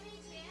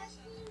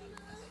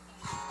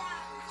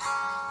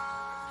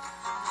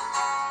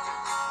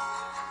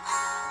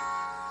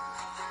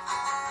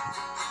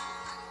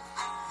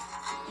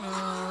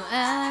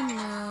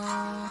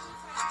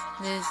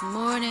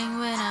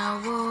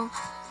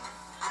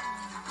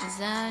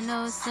'Cause I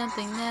know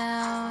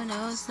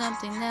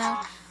something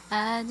now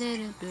I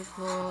didn't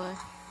before.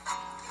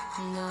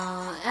 And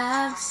all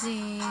I've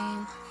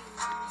seen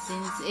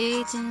since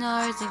 18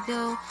 hours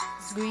ago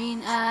is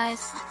green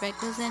eyes,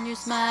 freckles, and your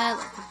smile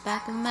at the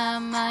back of my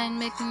mind,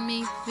 making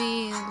me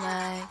feel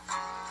like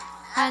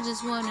I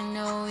just wanna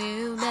know.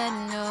 You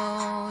better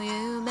know,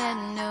 you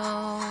better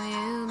know,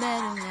 you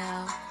better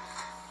know.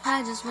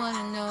 I just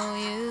wanna know.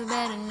 You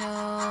better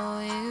know,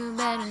 you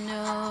better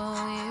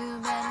know, you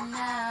better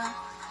know.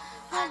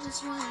 I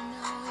just wanna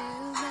know.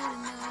 You better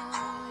know,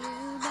 you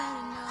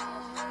better know,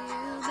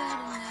 you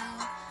better know.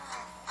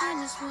 I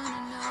just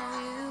wanna know.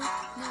 You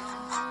know,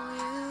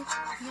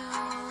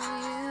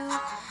 you.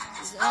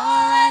 'Cause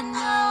all I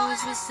know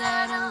is we're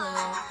sad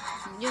alone.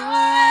 And your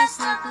eyes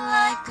look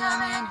like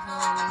coming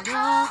home. And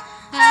all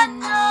I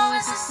know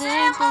is a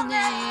simple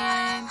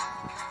name.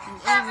 And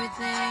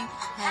everything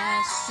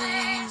has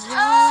changed.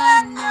 All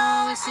I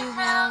know is you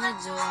held the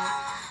door.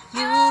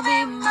 You'll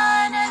be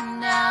mine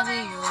and I'll be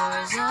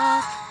yours.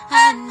 All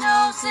I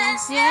know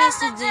since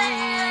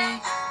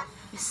yesterday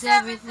is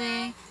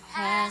everything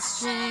has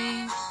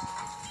changed.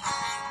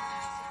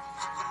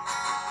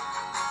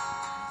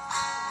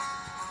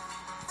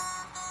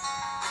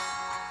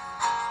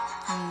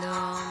 And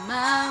all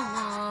my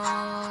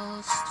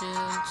walls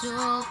still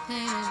dual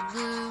painted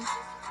blue.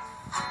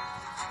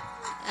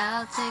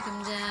 I'll take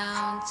 'em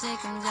down,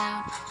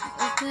 and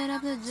open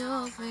up the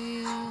door for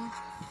you.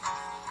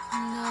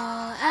 And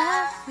all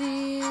I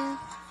feel,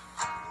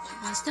 like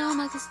my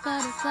stomach is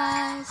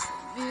butterflies,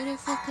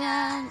 beautiful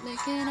kind,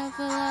 making up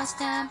for lost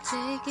time,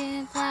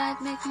 taking flight,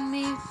 making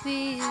me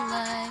feel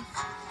like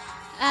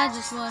I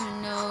just wanna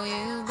know.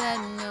 You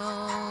better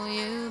know,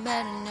 you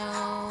better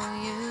know,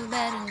 you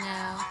better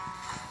know.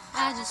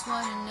 I just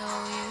wanna know.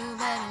 You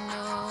better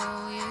know,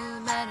 you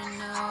better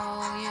know,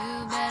 you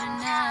better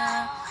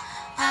know.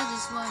 I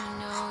just wanna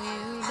know.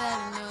 You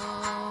better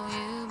know,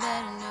 you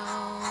better know,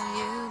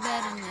 you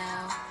better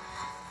know.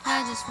 I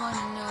just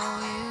wanna know.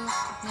 You.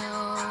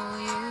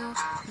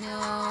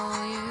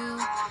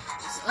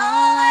 'Cause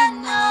all I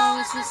know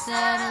is we're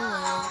sad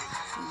alone.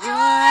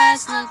 Your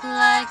eyes look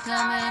like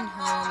coming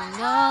home. And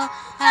all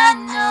I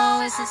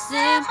know is a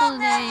simple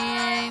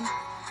name.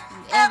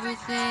 And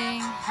everything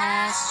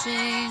has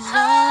changed.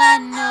 All I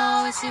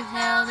know is you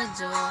held the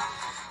door.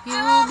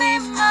 You'll be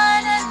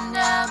mine and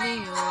I'll be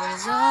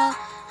yours. All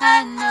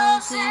I know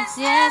since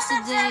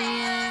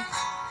yesterday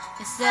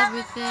is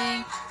everything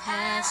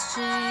has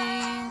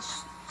changed.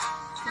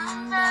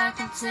 Come back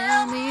and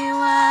tell me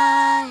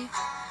why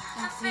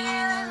I'm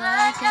feeling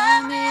like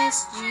I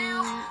missed you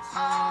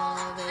all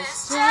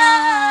this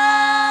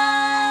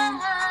time.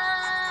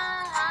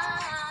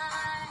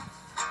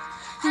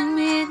 And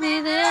meet me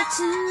there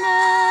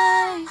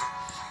tonight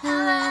and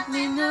let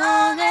me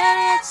know that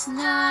it's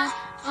not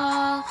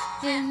all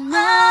in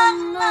my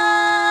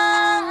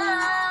mind.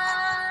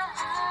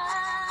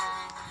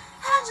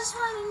 I just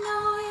wanna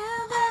know. You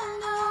better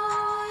know,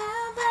 you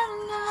better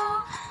know,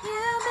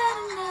 you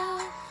better know.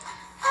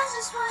 I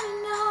just wanna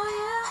know.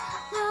 You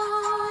know.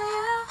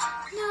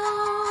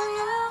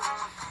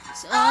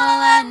 'Cause all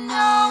I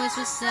know is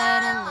we're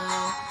sad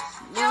alone.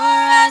 Your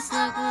eyes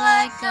look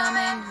like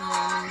coming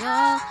home. And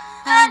all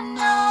I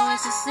know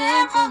is a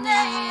simple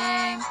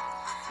name.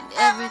 And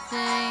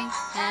everything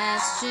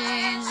has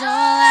changed.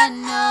 All I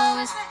know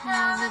is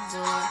through the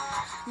door.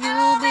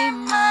 You'll be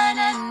mine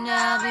and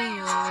I'll be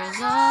yours.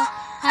 All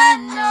I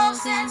know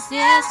since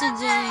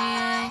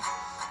yesterday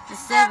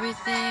is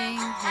everything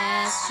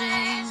has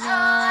changed.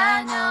 All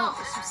I know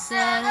is we're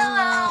sad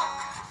alone.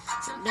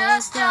 So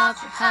dust off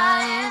your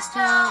highest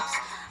hopes.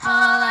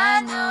 All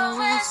I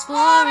know is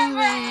pouring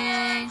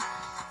rain.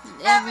 And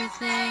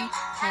everything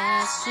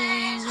has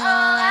changed.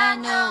 All I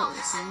know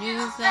is a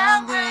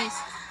newfound grace.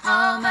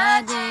 All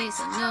my days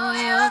I know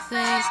your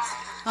face.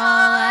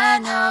 All I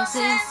know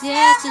since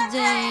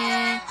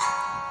yesterday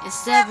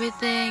is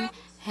everything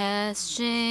has changed.